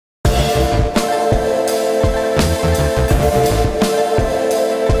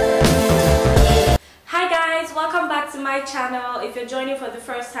channel. If you're joining for the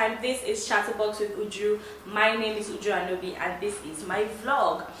first time, this is Chatterbox with Uju. My name is Uju Anobi and this is my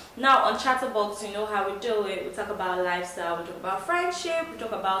vlog. Now on Chatterbox, you know how we do it. We talk about lifestyle, we talk about friendship, we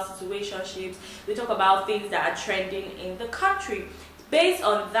talk about situationships, we talk about things that are trending in the country. Based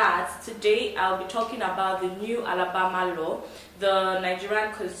on that, today I'll be talking about the new Alabama law, the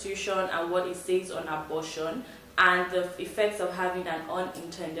Nigerian constitution and what it says on abortion, and the effects of having an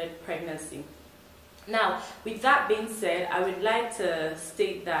unintended pregnancy. Now, with that being said, I would like to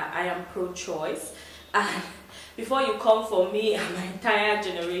state that I am pro-choice, and before you come for me and my entire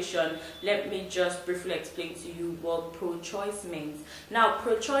generation, let me just briefly explain to you what pro-choice means. Now,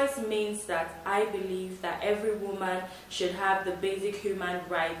 pro-choice means that I believe that every woman should have the basic human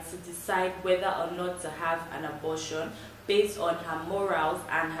right to decide whether or not to have an abortion based on her morals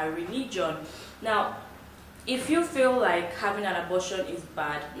and her religion. Now, if you feel like having an abortion is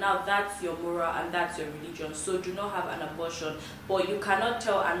bad, now that's your moral and that's your religion, so do not have an abortion. But you cannot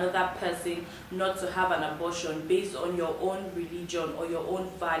tell another person not to have an abortion based on your own religion or your own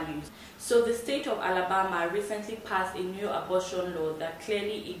values. So the state of Alabama recently passed a new abortion law that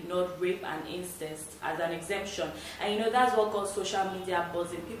clearly ignored rape and incest as an exemption. And you know, that's what got social media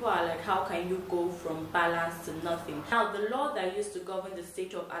buzzing. People are like, how can you go from balance to nothing? Now, the law that used to govern the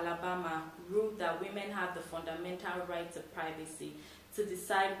state of Alabama ruled that women have the fundamental right to privacy to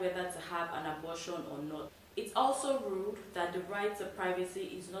decide whether to have an abortion or not. It also ruled that the right to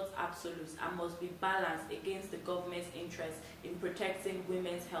privacy is not absolute and must be balanced against the government's interest in protecting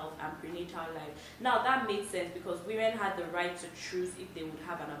women's health and prenatal life. Now, that made sense because women had the right to choose if they would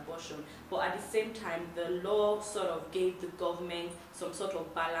have an abortion, but at the same time, the law sort of gave the government some sort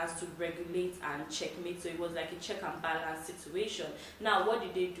of balance to regulate and checkmate, so it was like a check and balance situation. Now, what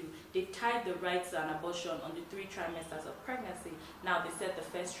did they do? They tied the right to an abortion on the 3 trimesters of pregnancy. Now, they said the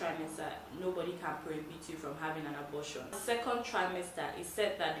first trimester, nobody can prohibit you from having an abortion. The second trimester, it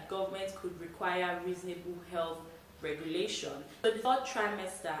said that the government could require reasonable health regulation. So the third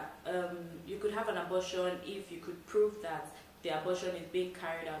trimester, you could have an abortion if you could prove that the abortion is being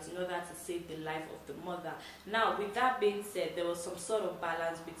carried out in order to save the life of the mother. Now, with that being said, there was some sort of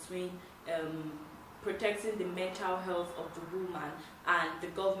balance between protecting the mental health of the woman and the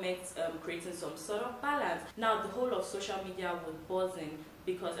government creating some sort of balance. Now, the whole of social media was buzzing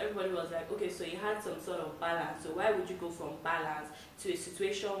because everybody was like, okay, so you had some sort of balance, so why would you go from balance to a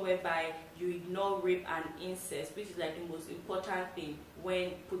situation whereby you ignore rape and incest, which is like the most important thing when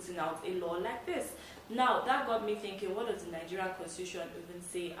putting out a law like this? Now, that got me thinking, what does the Nigerian constitution even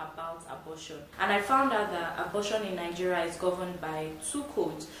say about abortion? And I found out that abortion in Nigeria is governed by 2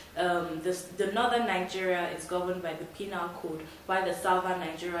 codes. The northern Nigeria is governed by the penal code, while the southern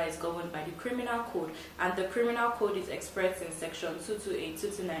Nigeria is governed by the criminal code. And the criminal code is expressed in section 228,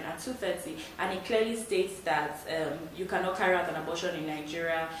 229 and 230, and it clearly states that you cannot carry out an abortion in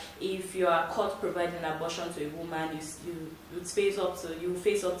Nigeria. If you are caught providing an abortion to a woman, you face up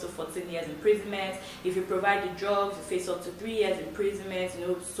to 14 years imprisonment. If you provide the drugs, you face up to 3 years imprisonment, you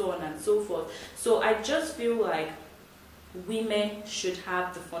know, so on and so forth. So I just feel like women should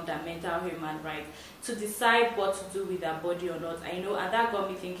have the fundamental human right to decide what to do with their body or not. I know, and that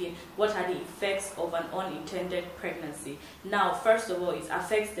got me thinking, what are the effects of an unintended pregnancy? Now, first of all, it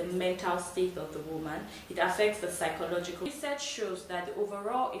affects the mental state of the woman. It affects the psychological. Research shows that the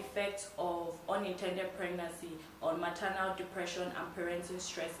overall effect of unintended pregnancy on maternal depression and parenting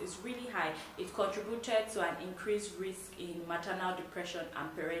stress is really high. It contributed to an increased risk in maternal depression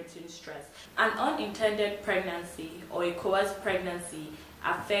and parenting stress. An unintended pregnancy or a coerced pregnancy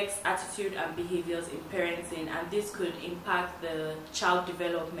affects attitude and behaviors in parenting, and this could impact the child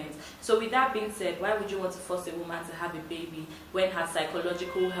development. So with that being said, why would you want to force a woman to have a baby when her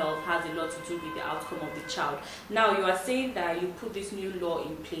psychological health has a lot to do with the outcome of the child? Now, you are saying that you put this new law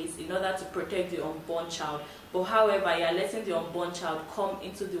in place in order to protect the unborn child, but however, you are letting the unborn child come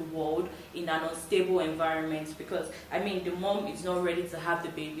into the world in an unstable environment, because I mean, the mom is not ready to have the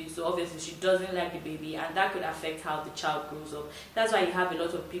baby, so obviously she doesn't like the baby, and that could affect how the child grows up. That's why you have a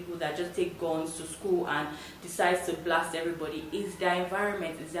lot of people that just take guns to school and decides to blast everybody. It's their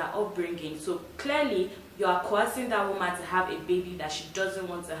environment, it's their upbringing. So clearly you are coercing that woman to have a baby that she doesn't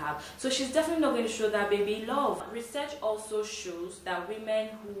want to have, so she's definitely not going to show that baby love. Research also shows that women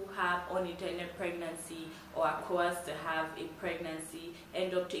who have unintended pregnancy or are coerced to have a pregnancy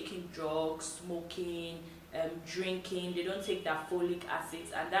end up taking drugs, smoking, drinking. They don't take their folic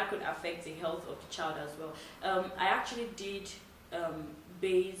acids, and that could affect the health of the child as well. I actually did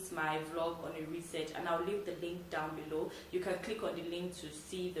base my vlog on a research, and I'll leave the link down below. You can click on the link to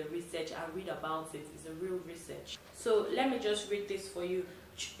see the research and read about it. It's a real research. So let me just read this for you.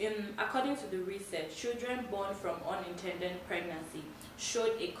 According to the research, children born from unintended pregnancy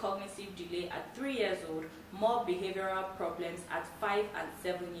showed a cognitive delay at 3 years old, more behavioral problems at 5 and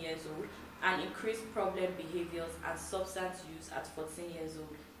 7 years old, and increased problem behaviors and substance use at 14 years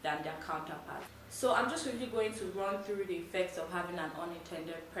old than their counterparts. So I'm just really going to run through the effects of having an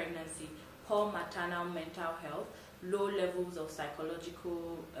unintended pregnancy: poor maternal mental health, low levels of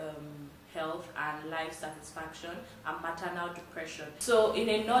psychological health and life satisfaction, and maternal depression. So in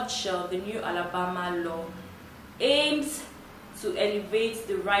a nutshell, the new Alabama law aims to elevate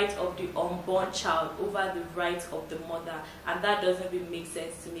the right of the unborn child over the right of the mother, and that doesn't really make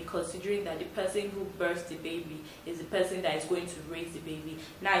sense to me, considering that the person who births the baby is the person that is going to raise the baby.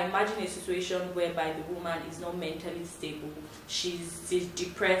 Now imagine a situation whereby the woman is not mentally stable, she's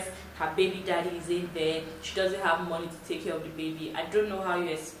depressed, her baby daddy is in there, she doesn't have money to take care of the baby. I don't know how you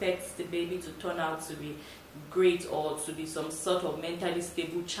expect the baby to turn out to be great or to be some sort of mentally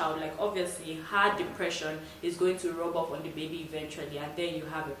stable child. Like, obviously her depression is going to rub off on the baby eventually, and then you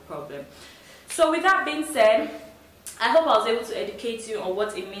have a problem. So with that being said, I hope I was able to educate you on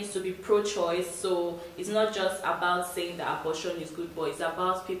what it means to be pro-choice. So it's not just about saying that abortion is good, but it's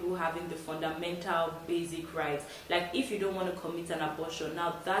about people having the fundamental basic rights. Like, if you don't want to commit an abortion,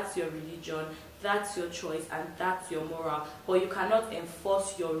 now that's your religion, that's your choice, and that's your moral, but you cannot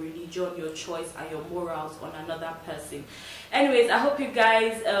enforce your religion, your choice, and your morals on another person. Anyways, I hope you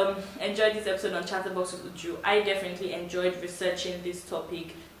guys enjoyed this episode on Chatterbox with Uju. I definitely enjoyed researching this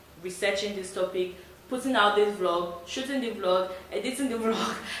topic, putting out this vlog, shooting the vlog, editing the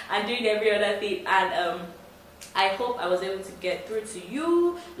vlog, and doing every other thing. And I hope I was able to get through to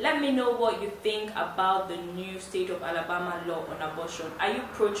you. Let me know what you think about the new state of Alabama law on abortion. Are you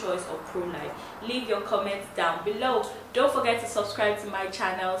pro-choice or pro-life? Leave your comments down below. Don't forget to subscribe to my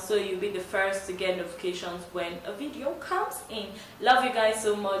channel so you'll be the first to get notifications when a video comes in. Love you guys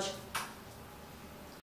so much.